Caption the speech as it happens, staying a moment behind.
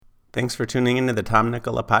Thanks for tuning into the Tom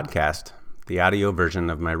Nicola podcast, the audio version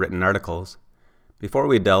of my written articles. Before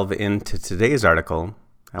we delve into today's article,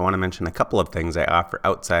 I want to mention a couple of things I offer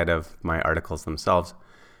outside of my articles themselves.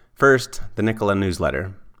 First, the Nicola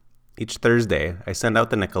newsletter. Each Thursday, I send out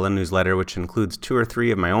the Nicola newsletter, which includes 2 or 3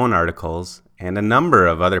 of my own articles and a number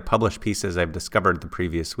of other published pieces I've discovered the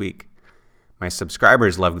previous week. My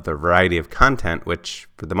subscribers love the variety of content, which,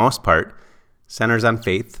 for the most part, centers on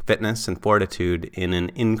faith, fitness, and fortitude in an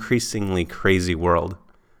increasingly crazy world.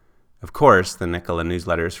 Of course, the Nicola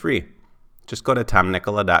newsletter is free. Just go to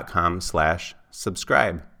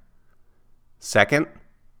tomnicola.com/subscribe. Second,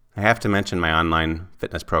 I have to mention my online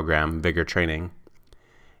fitness program, Vigor Training.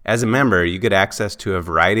 As a member, you get access to a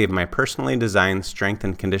variety of my personally designed strength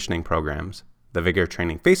and conditioning programs, the Vigor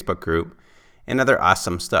Training Facebook group, and other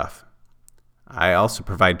awesome stuff. I also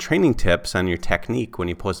provide training tips on your technique when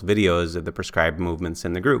you post videos of the prescribed movements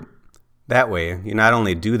in the group. That way, you not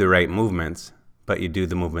only do the right movements, but you do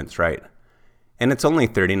the movements right. And it's only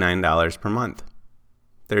 $39 per month.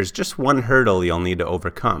 There's just one hurdle you'll need to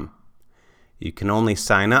overcome. You can only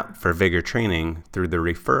sign up for Vigor Training through the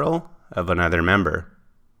referral of another member.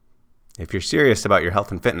 If you're serious about your health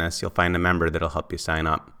and fitness, you'll find a member that'll help you sign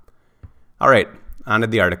up. All right, on to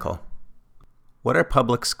the article. What are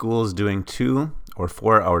public schools doing to or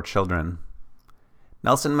for our children?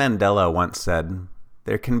 Nelson Mandela once said,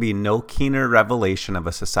 "There can be no keener revelation of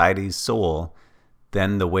a society's soul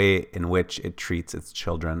than the way in which it treats its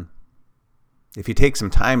children." If you take some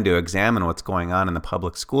time to examine what's going on in the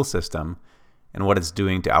public school system and what it's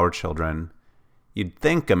doing to our children, you'd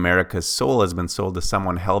think America's soul has been sold to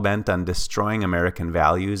someone hell-bent on destroying American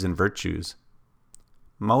values and virtues.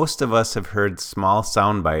 Most of us have heard small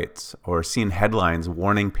sound bites or seen headlines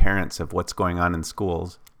warning parents of what's going on in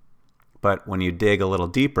schools. But when you dig a little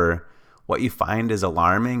deeper, what you find is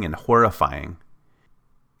alarming and horrifying.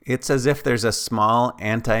 It's as if there's a small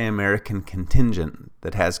anti-American contingent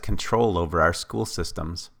that has control over our school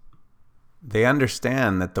systems. They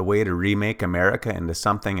understand that the way to remake America into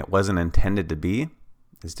something it wasn't intended to be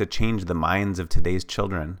is to change the minds of today's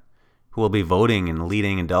children, who will be voting and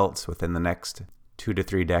leading adults within the next 2 to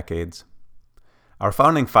 3 decades. Our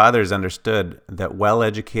founding fathers understood that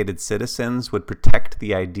well-educated citizens would protect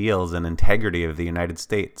the ideals and integrity of the United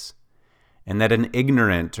States, and that an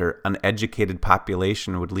ignorant or uneducated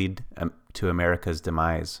population would lead to America's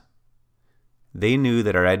demise. They knew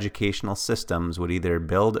that our educational systems would either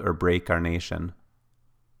build or break our nation.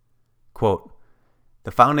 Quote,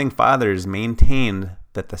 "The founding fathers maintained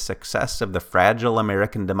that the success of the fragile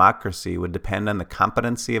American democracy would depend on the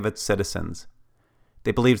competency of its citizens.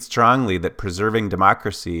 They believed strongly that preserving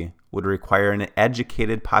democracy would require an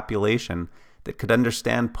educated population that could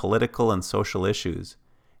understand political and social issues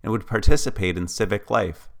and would participate in civic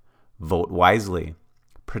life, vote wisely,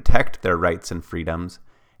 protect their rights and freedoms,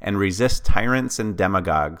 and resist tyrants and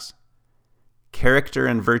demagogues. Character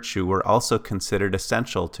and virtue were also considered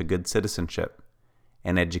essential to good citizenship,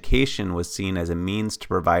 and education was seen as a means to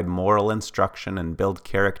provide moral instruction and build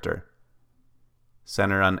character."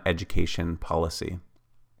 Center on Education Policy.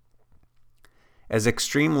 As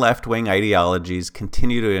extreme left-wing ideologies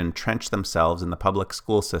continue to entrench themselves in the public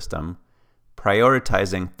school system,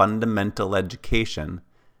 prioritizing fundamental education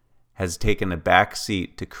has taken a back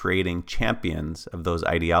seat to creating champions of those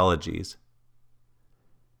ideologies.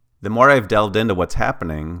 The more I've delved into what's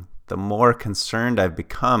happening, the more concerned I've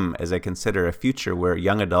become as I consider a future where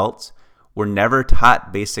young adults were never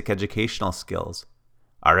taught basic educational skills,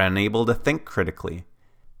 are unable to think critically,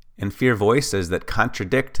 and fear voices that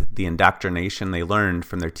contradict the indoctrination they learned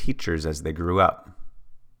from their teachers as they grew up.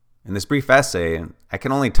 In this brief essay, I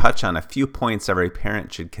can only touch on a few points every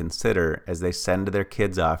parent should consider as they send their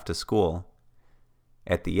kids off to school.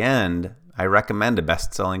 At the end, I recommend a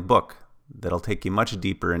best-selling book that'll take you much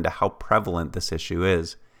deeper into how prevalent this issue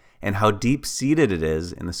is and how deep-seated it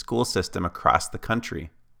is in the school system across the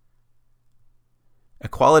country.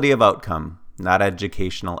 Equality of outcome, not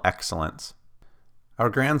educational excellence. Our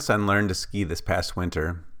grandson learned to ski this past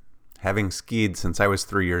winter. Having skied since I was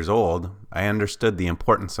 3 years old, I understood the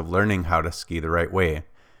importance of learning how to ski the right way,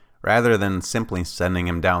 rather than simply sending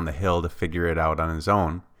him down the hill to figure it out on his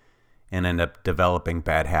own, and end up developing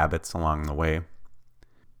bad habits along the way.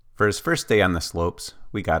 For his first day on the slopes,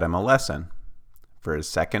 we got him a lesson. For his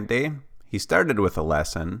second day, he started with a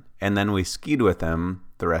lesson, and then we skied with him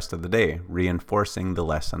the rest of the day, reinforcing the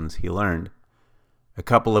lessons he learned. A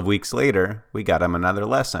couple of weeks later, we got him another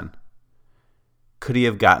lesson. Could he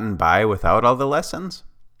have gotten by without all the lessons?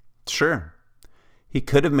 Sure. He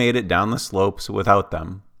could have made it down the slopes without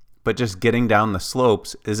them, But just getting down the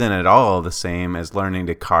slopes isn't at all the same as learning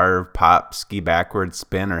to carve, pop, ski backwards,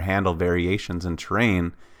 spin, or handle variations in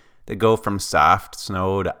terrain that go from soft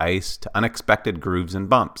snow to ice to unexpected grooves and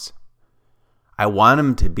bumps. I want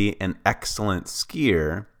him to be an excellent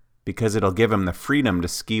skier because it'll give him the freedom to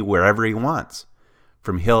ski wherever he wants,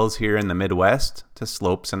 from hills here in the Midwest to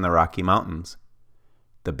slopes in the Rocky Mountains.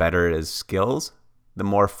 The better his skills, the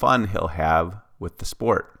more fun he'll have with the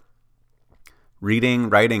sport. Reading,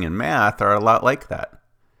 writing, and math are a lot like that.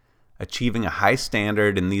 Achieving a high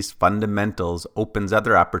standard in these fundamentals opens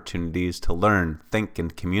other opportunities to learn, think,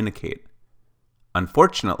 and communicate.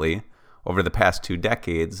 Unfortunately, over the past 2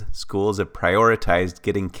 decades, schools have prioritized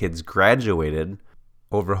getting kids graduated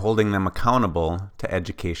over holding them accountable to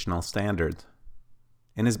educational standards.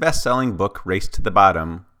 In his best-selling book, Race to the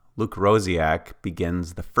Bottom, Luke Rosiak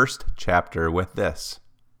begins the first chapter with this,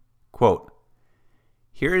 quote,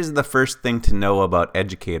 "Here is the first thing to know about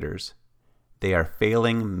educators. They are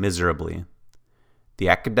failing miserably. The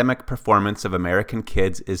academic performance of American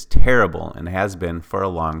kids is terrible and has been for a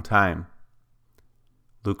long time."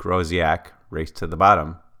 Luke Rosiak, Race to the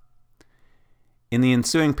Bottom. In the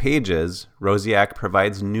ensuing pages, Rosiak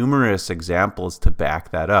provides numerous examples to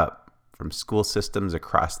back that up from school systems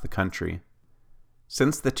across the country.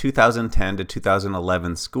 Since the 2010 to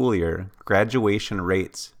 2011 school year, graduation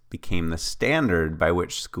rates became the standard by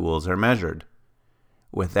which schools are measured.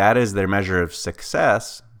 With that as their measure of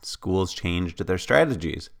success, schools changed their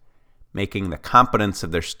strategies, making the competence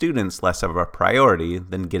of their students less of a priority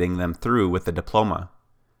than getting them through with a diploma.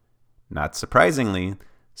 Not surprisingly,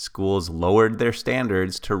 schools lowered their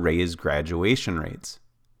standards to raise graduation rates.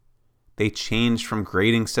 They changed from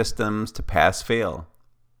grading systems to pass-fail,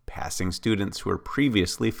 passing students who were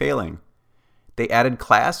previously failing. They added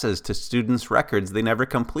classes to students' records they never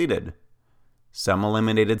completed. Some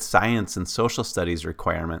eliminated science and social studies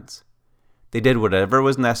requirements. They did whatever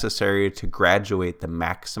was necessary to graduate the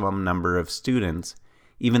maximum number of students,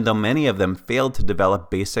 even though many of them failed to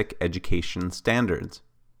develop basic education standards.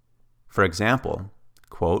 For example,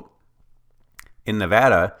 quote, "In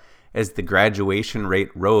Nevada, as the graduation rate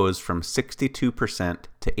rose from 62%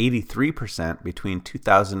 to 83% between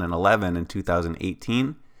 2011 and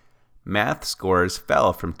 2018, math scores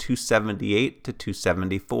fell from 278 to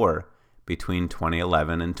 274 between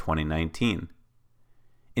 2011 and 2019.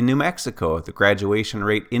 In New Mexico, the graduation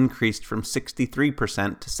rate increased from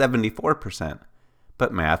 63% to 74%,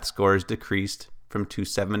 but math scores decreased from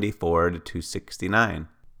 274 to 269.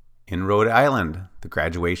 In Rhode Island, the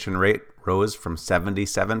graduation rate rose from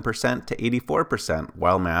 77% to 84%,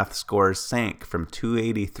 while math scores sank from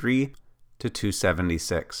 283 to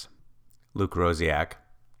 276. Luke Rosiak.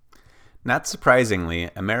 Not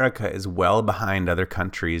surprisingly, America is well behind other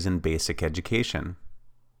countries in basic education.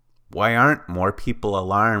 Why aren't more people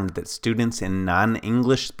alarmed that students in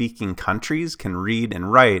non-English speaking countries can read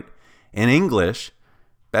and write in English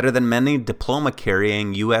better than many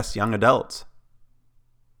diploma-carrying U.S. young adults?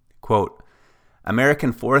 Quote,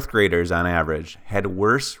 "American fourth graders on average had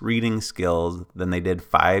worse reading skills than they did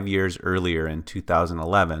 5 years earlier in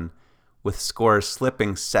 2011, with scores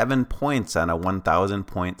slipping 7 points on a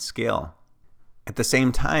 1,000-point scale. At the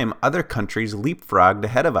same time, other countries leapfrogged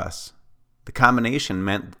ahead of us. The combination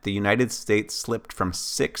meant that the United States slipped from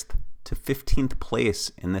 6th to 15th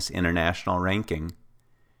place in this international ranking.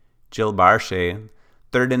 Jill Barshay,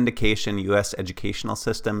 third indication U.S. educational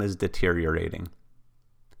system is deteriorating.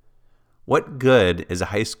 What good is a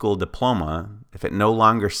high school diploma if it no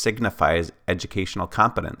longer signifies educational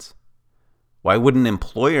competence? Why wouldn't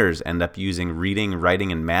employers end up using reading,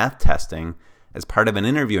 writing, and math testing as part of an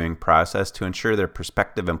interviewing process to ensure their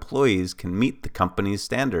prospective employees can meet the company's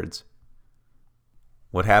standards?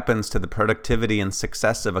 What happens to the productivity and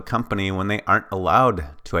success of a company when they aren't allowed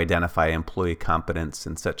to identify employee competence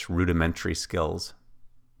in such rudimentary skills?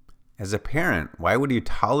 As a parent, why would you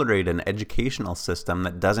tolerate an educational system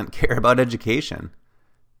that doesn't care about education?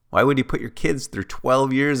 Why would you put your kids through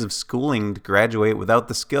 12 years of schooling to graduate without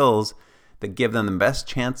the skills that give them the best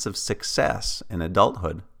chance of success in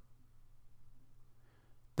adulthood?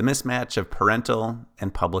 The mismatch of parental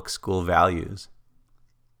and public school values.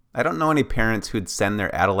 I don't know any parents who'd send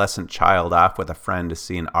their adolescent child off with a friend to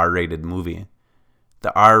see an R-rated movie.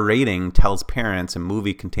 The R rating tells parents a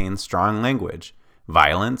movie contains strong language,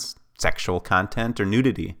 violence, sexual content, or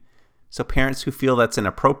nudity, so parents who feel that's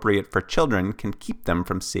inappropriate for children can keep them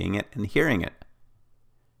from seeing it and hearing it.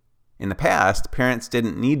 In the past, parents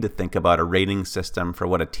didn't need to think about a rating system for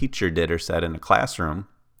what a teacher did or said in a classroom.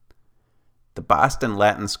 The Boston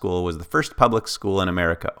Latin School was the first public school in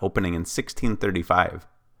America, opening in 1635.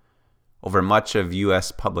 Over much of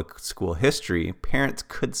U.S. public school history, parents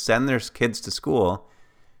could send their kids to school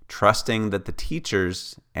trusting that the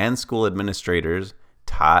teachers and school administrators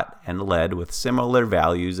taught and led with similar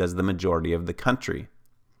values as the majority of the country.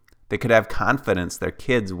 They could have confidence their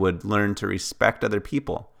kids would learn to respect other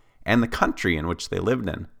people and the country in which they lived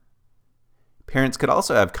in. Parents could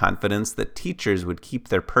also have confidence that teachers would keep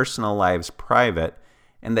their personal lives private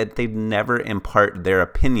and that they'd never impart their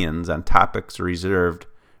opinions on topics reserved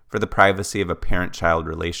for the privacy of a parent-child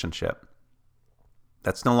relationship.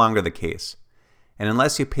 That's no longer the case. And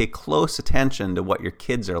unless you pay close attention to what your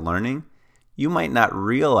kids are learning, you might not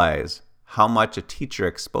realize how much a teacher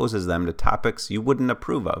exposes them to topics you wouldn't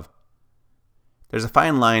approve of. There's a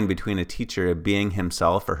fine line between a teacher being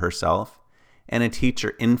himself or herself and a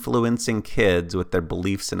teacher influencing kids with their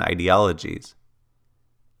beliefs and ideologies.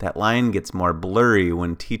 That line gets more blurry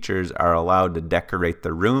when teachers are allowed to decorate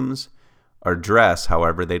their rooms or dress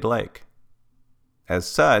however they'd like. As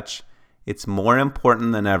such, it's more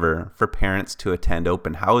important than ever for parents to attend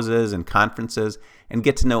open houses and conferences and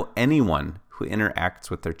get to know anyone who interacts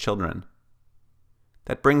with their children.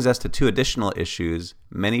 That brings us to two additional issues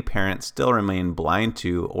many parents still remain blind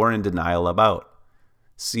to or in denial about: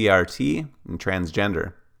 CRT and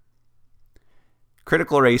transgender.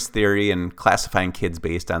 Critical race theory and classifying kids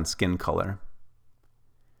based on skin color.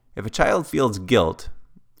 If a child feels guilt,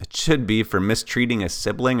 it should be for mistreating a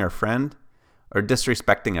sibling or friend or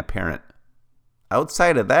disrespecting a parent.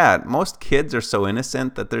 Outside of that, most kids are so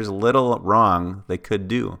innocent that there's little wrong they could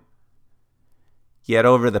do. Yet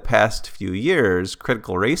over the past few years,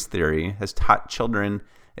 critical race theory has taught children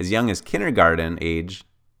as young as kindergarten age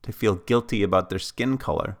to feel guilty about their skin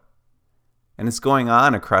color. And it's going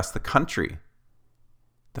on across the country.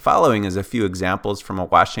 The following is a few examples from a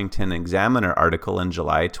Washington Examiner article in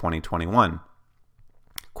July 2021.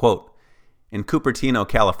 Quote, in Cupertino,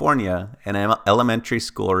 California, an elementary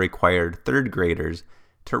school required third graders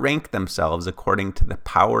to rank themselves according to the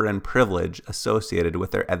power and privilege associated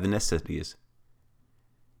with their ethnicities.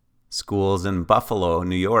 Schools in Buffalo,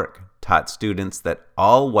 New York, taught students that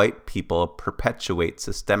all white people perpetuate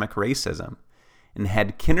systemic racism and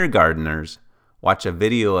had kindergartners watch a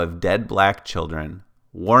video of dead black children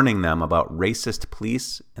warning them about racist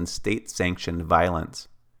police and state-sanctioned violence.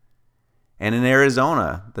 And in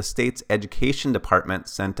Arizona, the state's education department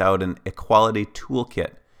sent out an equality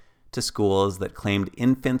toolkit to schools that claimed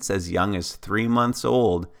infants as young as 3 months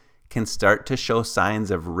old can start to show signs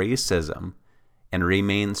of racism and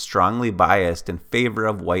remain strongly biased in favor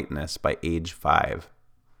of whiteness by age 5.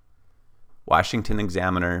 Washington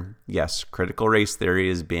Examiner, yes, critical race theory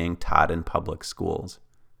is being taught in public schools.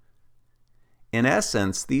 In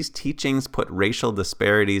essence, these teachings put racial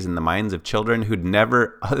disparities in the minds of children who'd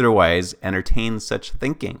never otherwise entertained such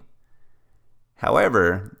thinking.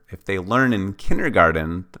 However, if they learn in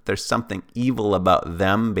kindergarten that there's something evil about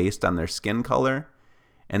them based on their skin color,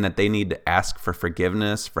 and that they need to ask for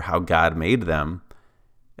forgiveness for how God made them,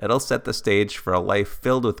 it'll set the stage for a life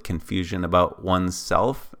filled with confusion about one's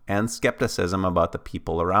self and skepticism about the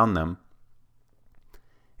people around them.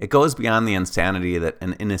 It goes beyond the insanity that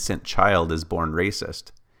an innocent child is born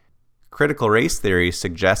racist. Critical race theory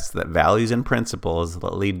suggests that values and principles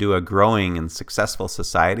that lead to a growing and successful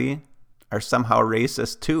society are somehow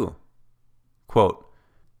racist too. Quote,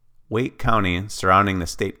 Wake County, surrounding the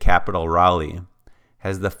state capital Raleigh,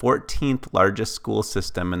 has the 14th largest school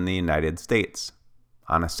system in the United States.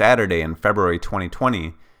 On a Saturday in February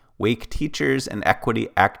 2020, Wake teachers and equity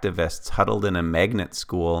activists huddled in a magnet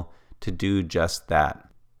school to do just that.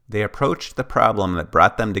 They approached the problem that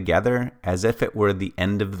brought them together as if it were the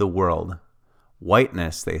end of the world.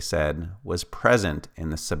 Whiteness, they said, was present in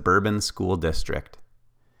the suburban school district.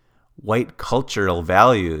 White cultural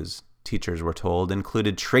values, teachers were told,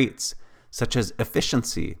 included traits such as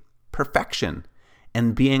efficiency, perfection,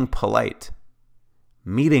 and being polite.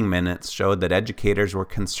 Meeting minutes showed that educators were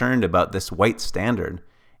concerned about this white standard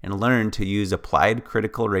and learned to use applied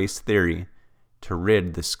critical race theory to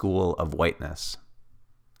rid the school of whiteness.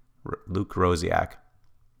 Luke Rosiak.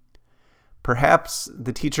 Perhaps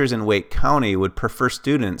the teachers in Wake County would prefer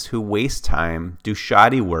students who waste time, do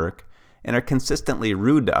shoddy work, and are consistently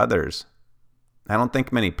rude to others. I don't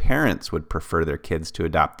think many parents would prefer their kids to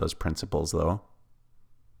adopt those principles, though.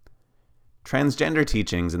 Transgender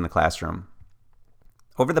teachings in the classroom.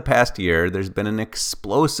 Over the past year, there's been an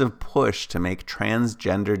explosive push to make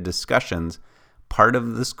transgender discussions part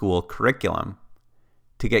of the school curriculum,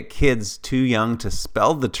 to get kids too young to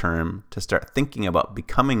spell the term to start thinking about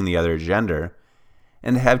becoming the other gender,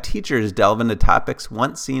 and to have teachers delve into topics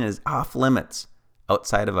once seen as off limits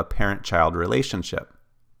outside of a parent-child relationship.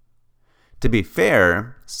 To be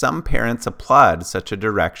fair, some parents applaud such a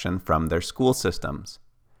direction from their school systems.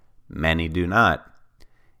 Many do not.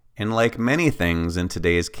 And like many things in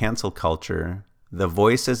today's cancel culture, the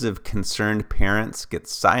voices of concerned parents get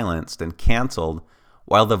silenced and canceled,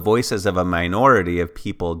 while the voices of a minority of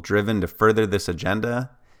people driven to further this agenda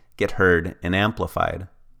get heard and amplified.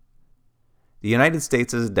 The United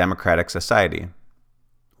States is a democratic society,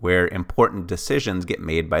 where important decisions get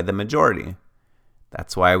made by the majority.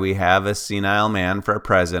 That's why we have a senile man for a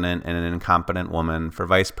president and an incompetent woman for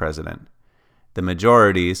vice president. The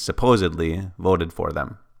majority supposedly voted for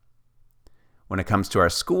them. When it comes to our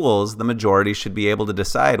schools, the majority should be able to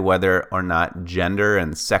decide whether or not gender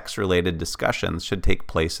and sex-related discussions should take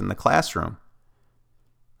place in the classroom.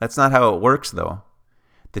 That's not how it works, though.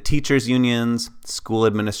 The teachers' unions, school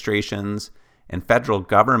administrations, and federal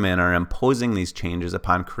government are imposing these changes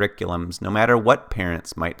upon curriculums no matter what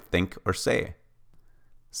parents might think or say.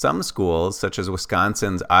 Some schools, such as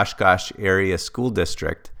Wisconsin's Oshkosh Area School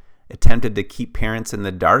District, attempted to keep parents in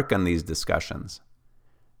the dark on these discussions.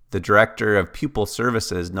 The director of pupil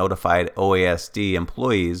services notified OASD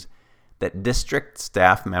employees that district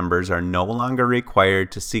staff members are no longer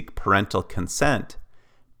required to seek parental consent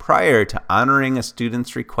prior to honoring a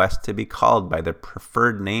student's request to be called by their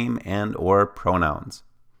preferred name and/or pronouns.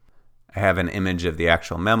 I have an image of the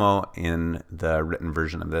actual memo in the written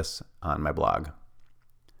version of this on my blog.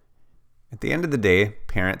 At the end of the day,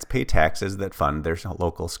 parents pay taxes that fund their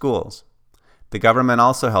local schools. The government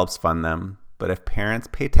also helps fund them, but if parents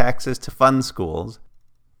pay taxes to fund schools,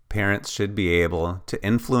 parents should be able to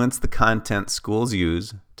influence the content schools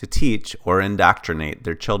use to teach or indoctrinate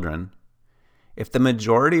their children. If the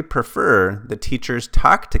majority prefer that teachers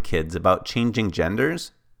talk to kids about changing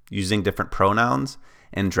genders, using different pronouns,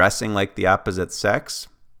 and dressing like the opposite sex,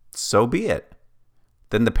 so be it.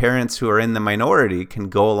 Then the parents who are in the minority can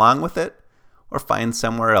go along with it or find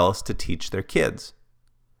somewhere else to teach their kids.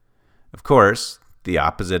 Of course, the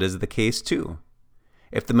opposite is the case too.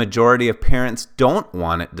 If the majority of parents don't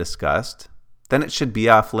want it discussed, then it should be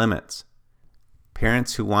off limits.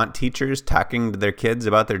 Parents who want teachers talking to their kids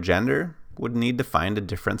about their gender would need to find a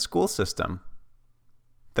different school system.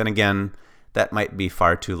 Then again, that might be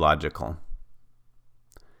far too logical.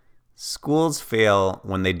 Schools fail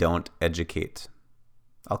when they don't educate.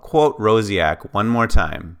 I'll quote Rosiak one more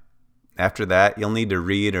time. After that, you'll need to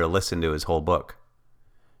read or listen to his whole book.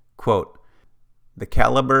 Quote, "The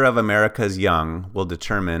caliber of America's young will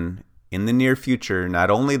determine, in the near future,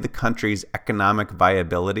 not only the country's economic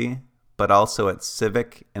viability, but also its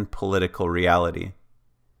civic and political reality.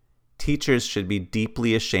 Teachers should be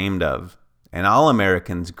deeply ashamed of, and all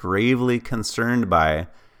Americans gravely concerned by,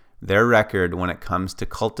 their record when it comes to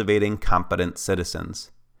cultivating competent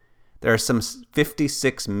citizens. There are some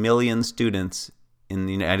 56 million students in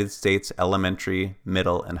the United States elementary,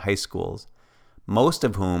 middle, and high schools, most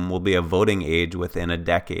of whom will be of voting age within a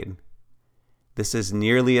decade. This is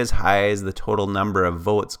nearly as high as the total number of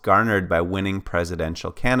votes garnered by winning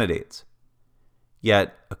presidential candidates.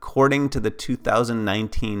 Yet, according to the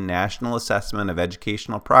 2019 National Assessment of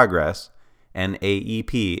Educational Progress,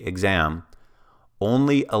 NAEP exam,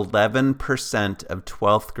 only 11% of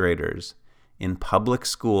 12th graders in public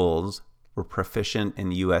schools were proficient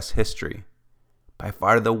in U.S. history, by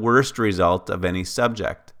far the worst result of any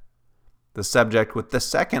subject. The subject with the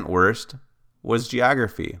second worst was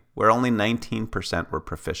geography, where only 19% were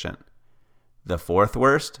proficient. The fourth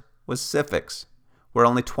worst was civics, where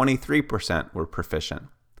only 23% were proficient.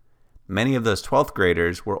 Many of those 12th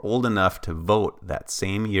graders were old enough to vote that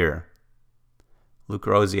same year. Luke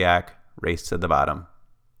Rosiak, Race to the Bottom.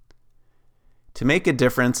 To make a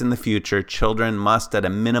difference in the future, children must at a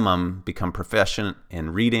minimum become proficient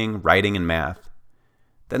in reading, writing, and math.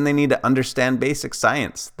 Then they need to understand basic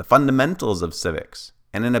science, the fundamentals of civics,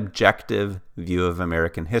 and an objective view of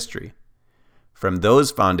American history. From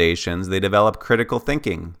those foundations, they develop critical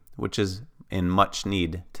thinking, which is in much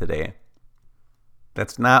need today.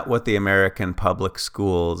 That's not what the American public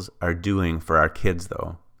schools are doing for our kids,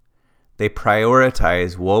 though. They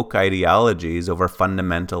prioritize woke ideologies over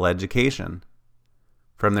fundamental education.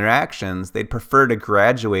 From their actions, they'd prefer to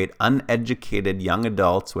graduate uneducated young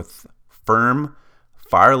adults with firm,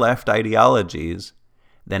 far-left ideologies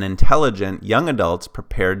than intelligent young adults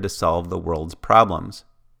prepared to solve the world's problems.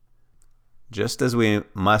 Just as we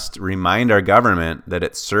must remind our government that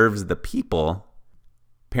it serves the people,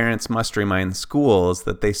 parents must remind schools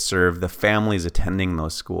that they serve the families attending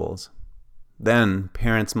those schools. Then,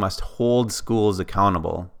 parents must hold schools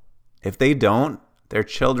accountable. If they don't, their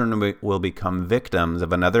children will become victims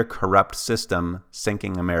of another corrupt system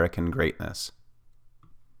sinking American greatness.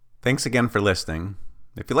 Thanks again for listening.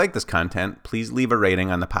 If you like this content, please leave a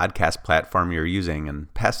rating on the podcast platform you're using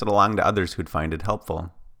and pass it along to others who'd find it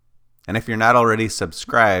helpful. And if you're not already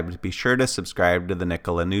subscribed, be sure to subscribe to the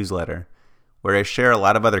Nikola newsletter, where I share a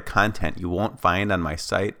lot of other content you won't find on my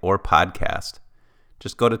site or podcast.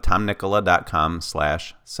 Just go to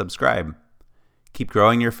tomnikola.com/subscribe. Keep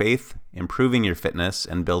growing your faith, improving your fitness,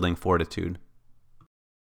 and building fortitude.